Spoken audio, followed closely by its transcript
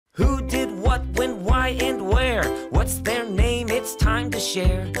why and where. What's their name? It's time to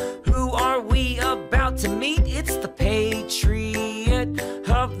share. Who are we about to meet? It's the Patriot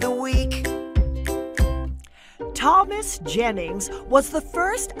of the Week. Thomas Jennings was the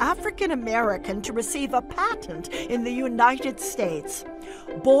first African American to receive a patent in the United States.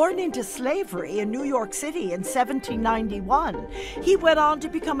 Born into slavery in New York City in 1791, he went on to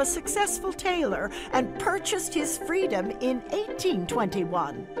become a successful tailor and purchased his freedom in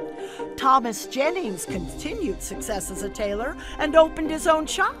 1821. Thomas Jennings continued success as a tailor and opened his own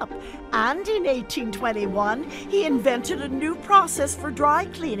shop. And in 1821, he invented a new process for dry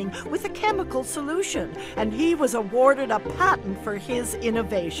cleaning with a chemical solution, and he was awarded a patent for his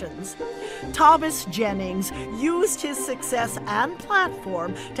innovations. Thomas Jennings used his success and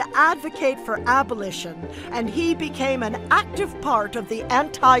platform to advocate for abolition, and he became an active part of the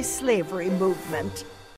anti-slavery movement.